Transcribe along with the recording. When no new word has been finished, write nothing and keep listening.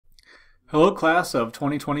Hello class of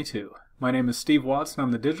 2022. My name is Steve Watts and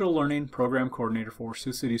I'm the Digital Learning Program Coordinator for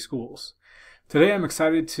Sioux City Schools. Today I'm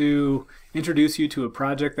excited to introduce you to a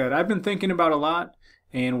project that I've been thinking about a lot,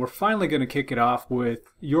 and we're finally going to kick it off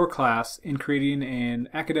with your class in creating an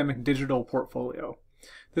academic digital portfolio.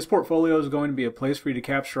 This portfolio is going to be a place for you to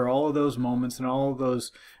capture all of those moments and all of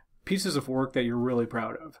those pieces of work that you're really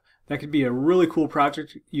proud of. That could be a really cool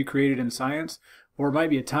project you created in science, or it might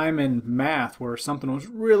be a time in math where something was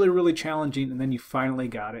really challenging and then you finally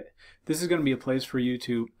got it. This is going to be a place for you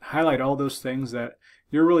to highlight all those things that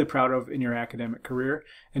you're really proud of in your academic career.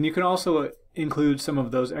 And you can also include some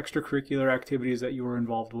of those extracurricular activities that you were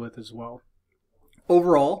involved with as well.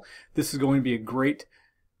 Overall, this is going to be a great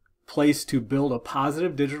place to build a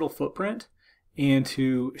positive digital footprint and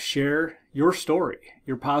to share your story,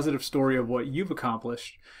 your positive story of what you've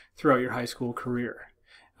accomplished throughout your high school career.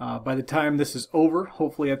 By the time this is over,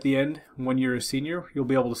 hopefully at the end, when you're a senior, you'll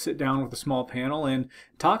be able to sit down with a small panel and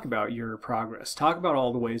talk about your progress, talk about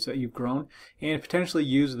all the ways that you've grown, and potentially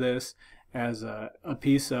use this as a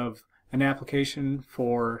piece of an application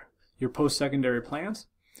for your post-secondary plans.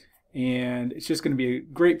 And it's just going to be a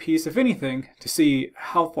great piece, if anything, to see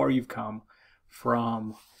how far you've come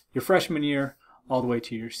from your freshman year all the way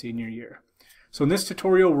to your senior year. So in this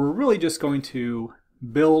tutorial, we're really just going to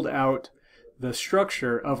build out the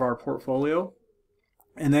structure of our portfolio,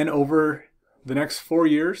 and then over the next 4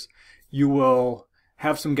 years you will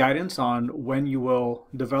have some guidance on when you will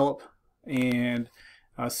develop and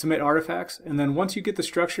submit artifacts. And then once you get the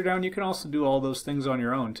structure down, you can also do all those things on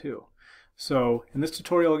your own too. So in this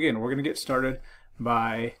tutorial, again, we're going to get started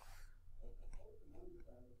by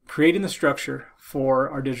creating the structure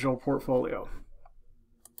for our digital portfolio.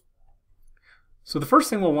 So the first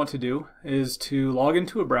thing we'll want to do is to log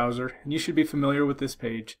into a browser, and you should be familiar with this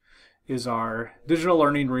page, is our Digital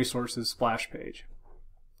Learning Resources splash page.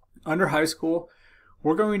 Under high school,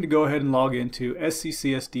 we're going to go ahead and log into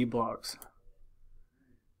SCCSD blogs.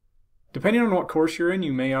 Depending on what course you're in,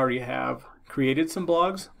 you may already have created some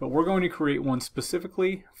blogs, but we're going to create one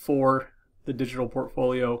specifically for the digital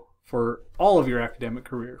portfolio for all of your academic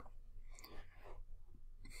career.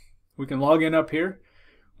 We can log in up here.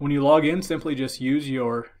 When you log in, simply just use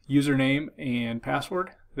your username and password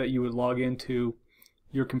that you would log into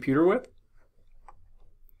your computer with.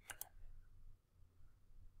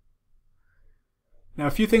 Now, a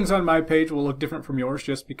few things on my page will look different from yours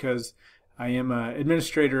just because I am an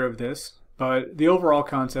administrator of this, but the overall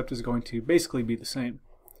concept is going to basically be the same.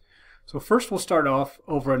 So first we'll start off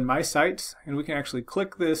over in My Sites, and we can actually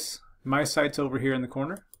click this My Sites over here in the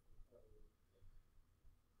corner.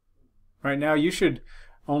 Right now you should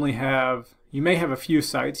only have, you may have a few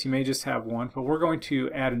sites, you may just have one, but we're going to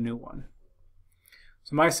add a new one.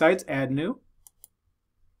 So My Sites, Add New.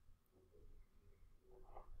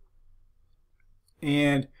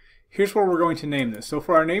 And here's where we're going to name this. So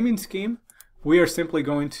for our naming scheme, we are simply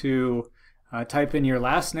going to type in your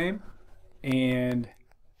last name and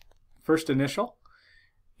first initial,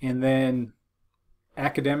 and then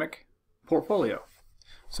academic portfolio.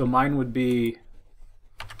 So mine would be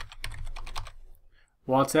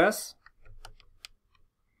Watts S.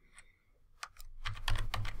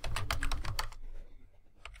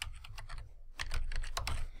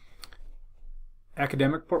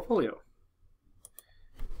 Academic portfolio.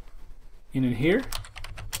 And in here,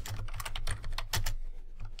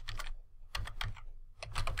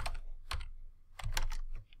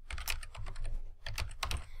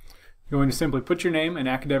 you're going to simply put your name and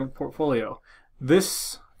academic portfolio.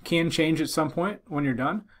 This can change at some point when you're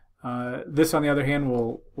done. This, on the other hand,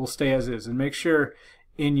 will stay as is. And make sure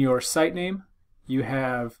in your site name you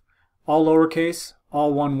have all lowercase,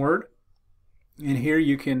 all one word. And here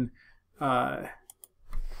you can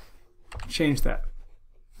change that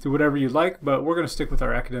to whatever you like, but we're going to stick with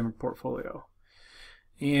our academic portfolio.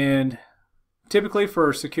 And typically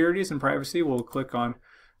for securities and privacy, we'll click on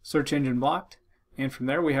Search Engine Blocked. And from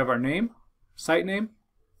there we have our name, site name,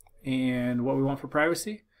 and what we want for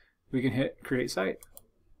privacy. We can hit Create Site.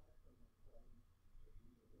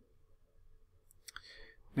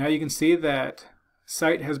 Now you can see that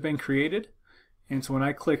site has been created, and so when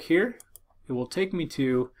I click here, it will take me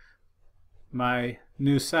to my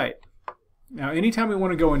new site. Now anytime we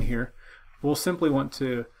want to go in here, we'll simply want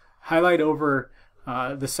to highlight over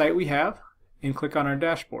the site we have and click on our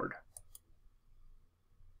dashboard.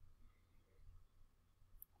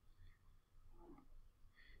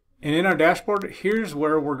 And in our dashboard, here's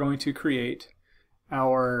where we're going to create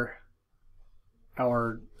our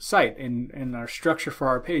site and our structure for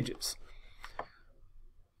our pages.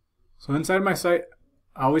 So inside my site,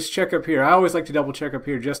 I always check up here. I always like to double check up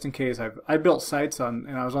here just in case. I built sites on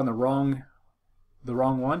and I was on the wrong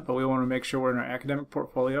one, but we want to make sure we're in our academic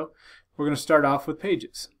portfolio. We're going to start off with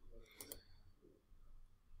pages.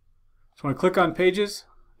 So when I click on pages,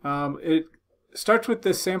 it starts with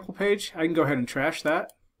this sample page. I can go ahead and trash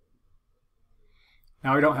that.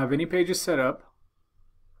 Now I don't have any pages set up,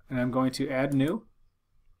 and I'm going to add new.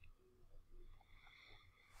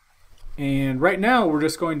 And right now we're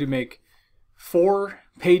just going to make 4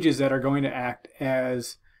 pages that are going to act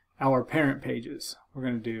as our parent pages. We're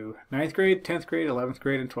going to do 9th grade, 10th grade, 11th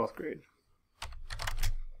grade, and 12th grade.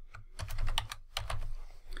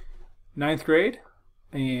 9th grade,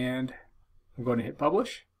 and I'm going to hit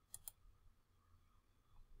publish.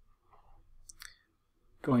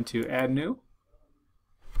 Going to add new.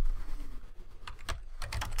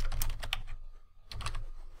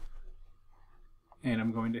 And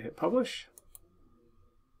I'm going to hit publish.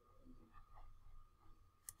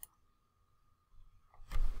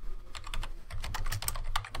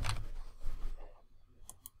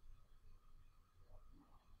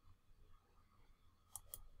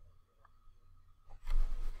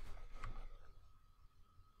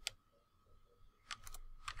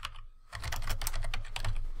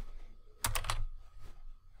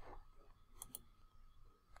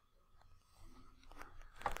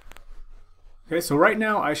 Okay, so right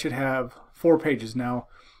now I should have 4 pages. Now,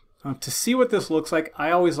 to see what this looks like, I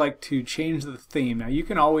always like to change the theme. Now, you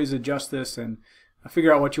can always adjust this and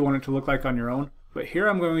figure out what you want it to look like on your own. But here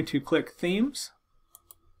I'm going to click Themes.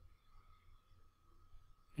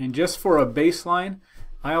 And just for a baseline,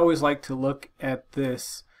 I always like to look at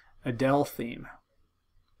this Adele theme.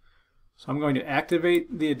 So I'm going to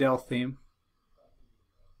activate the Adele theme.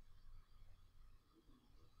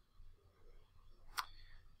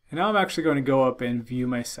 And now I'm actually going to go up and view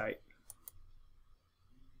my site.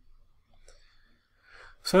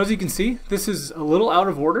 So as you can see, this is a little out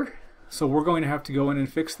of order. So we're going to have to go in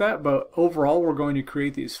and fix that. But overall, we're going to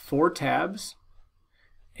create these 4 tabs.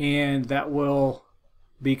 And that will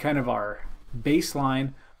be kind of our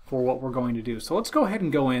baseline for what we're going to do. So let's go ahead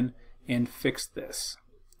and go in and fix this.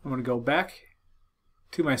 I'm going to go back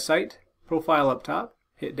to my site, profile up top,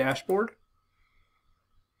 hit dashboard.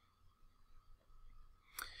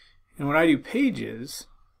 And when I do pages,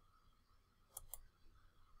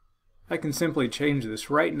 I can simply change this.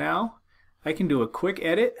 Right now, I can do a quick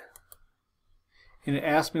edit, and it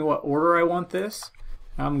asks me what order I want this.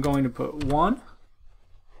 I'm going to put 1,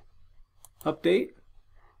 update,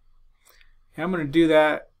 and I'm going to do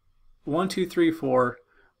that 1, 2, 3, 4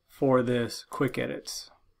 for this quick edits.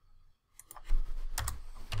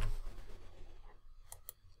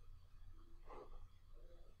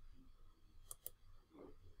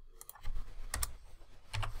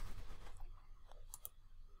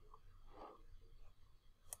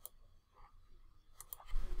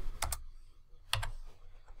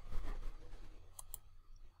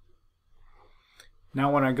 Now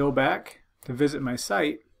when I go back to visit my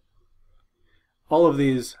site, all of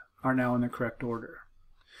these are now in the correct order.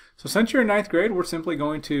 So since you're in 9th grade, we're simply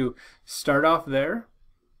going to start off there.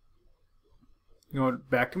 Go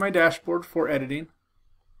back to my dashboard for editing.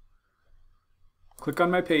 Click on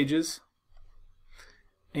my pages.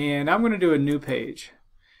 And I'm going to do a new page.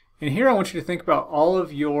 And here I want you to think about all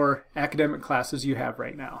of your academic classes you have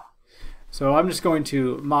right now. So I'm just going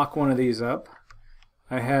to mock one of these up.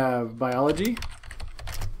 I have biology.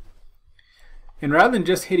 And rather than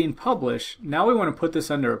just hitting publish, now we want to put this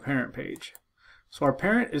under a parent page. So our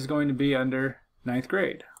parent is going to be under 9th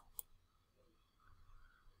grade.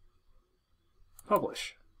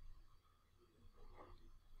 Publish.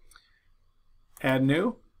 Add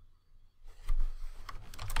new.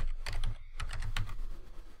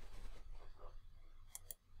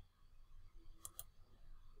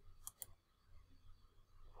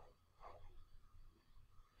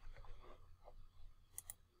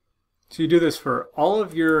 So you do this for all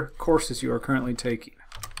of your courses you are currently taking.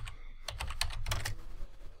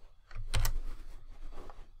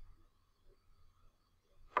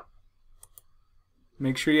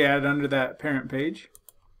 Make sure you add it under that parent page.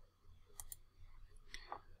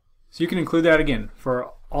 So you can include that again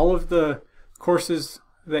for all of the courses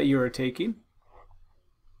that you are taking.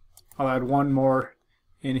 I'll add one more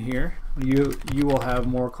in here. You will have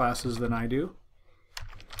more classes than I do.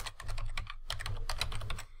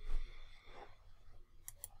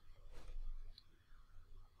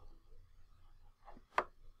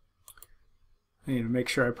 I need to make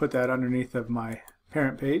sure I put that underneath of my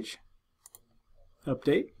parent page.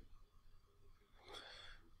 Update.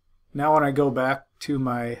 Now when I go back to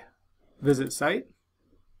my visit site,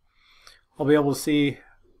 I'll be able to see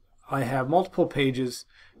I have multiple pages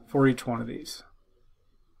for each one of these.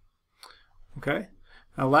 Okay,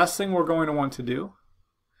 now last thing we're going to want to do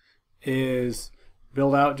is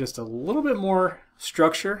build out just a little bit more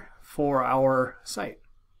structure for our site.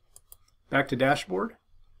 Back to dashboard,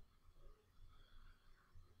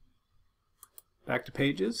 back to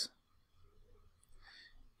pages,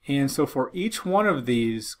 and so for each one of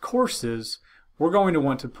these courses we're going to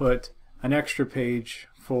want to put an extra page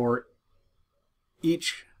for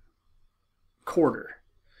each quarter.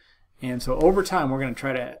 And so over time we're going to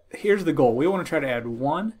try to, here's the goal, we want to try to add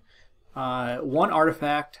one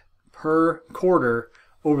artifact per quarter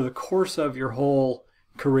over the course of your whole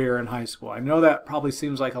career in high school. I know that probably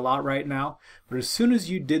seems like a lot right now, but as soon as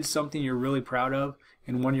you did something you're really proud of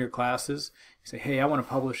in one of your classes, you say, hey, I want to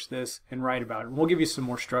publish this and write about it. And we'll give you some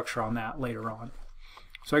more structure on that later on.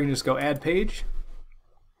 So I can just go add page,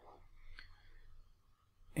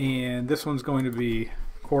 and this one's going to be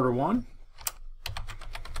quarter 1.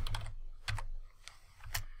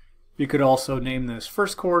 You could also name this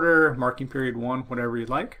first quarter, marking period 1, whatever you'd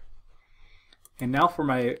like. And now for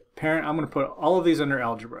my parent, I'm going to put all of these under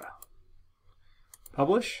algebra.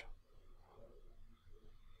 Publish,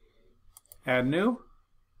 add new,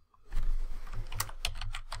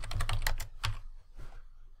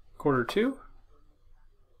 quarter 2,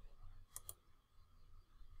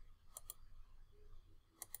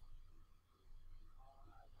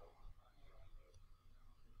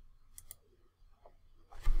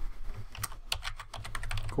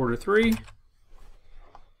 quarter 3,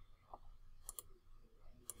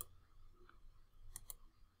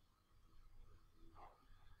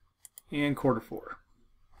 and quarter 4.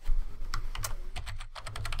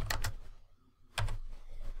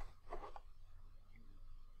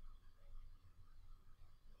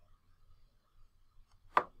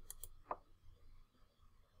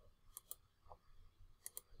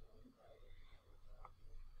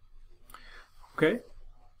 Okay,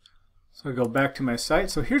 so I go back to my site.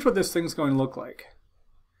 So here's what this thing's going to look like.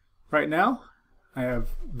 Right now, I have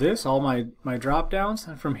this, all my drop downs,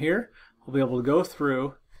 and from here, I'll be able to go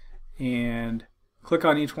through and click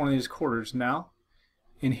on each one of these quarters. Now,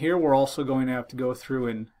 in here, we're also going to have to go through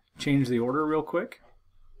and change the order real quick.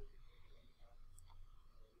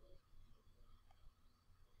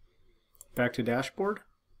 Back to dashboard,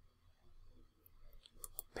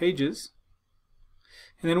 pages,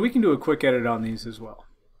 and then we can do a quick edit on these as well.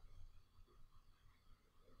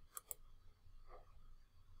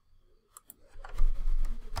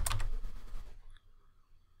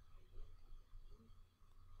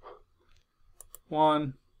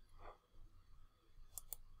 One,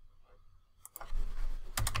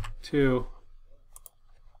 2,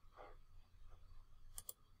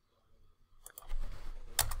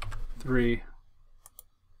 3,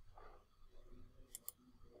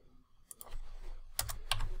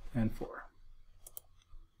 and 4.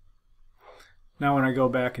 Now when I go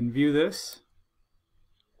back and view this,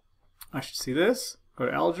 I should see this, go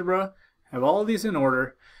to algebra, have all of these in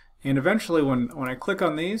order, and eventually when I click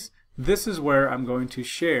on these, this is where I'm going to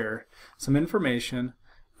share some information,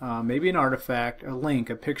 maybe an artifact, a link,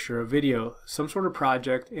 a picture, a video, some sort of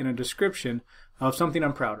project, and a description of something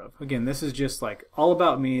I'm proud of. Again, this is just like all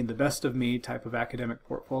about me, the best of me type of academic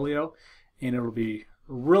portfolio, and it'll be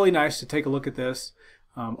really nice to take a look at this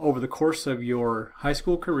over the course of your high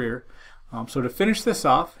school career. So to finish this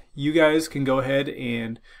off, you guys can go ahead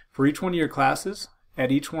and for each one of your classes,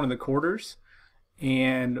 at each one of the quarters,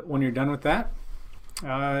 and when you're done with that,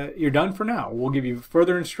 you're done for now. We'll give you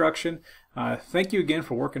further instruction. Thank you again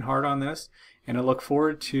for working hard on this, and I look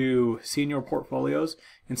forward to seeing your portfolios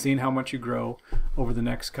and seeing how much you grow over the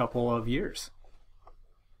next couple of years.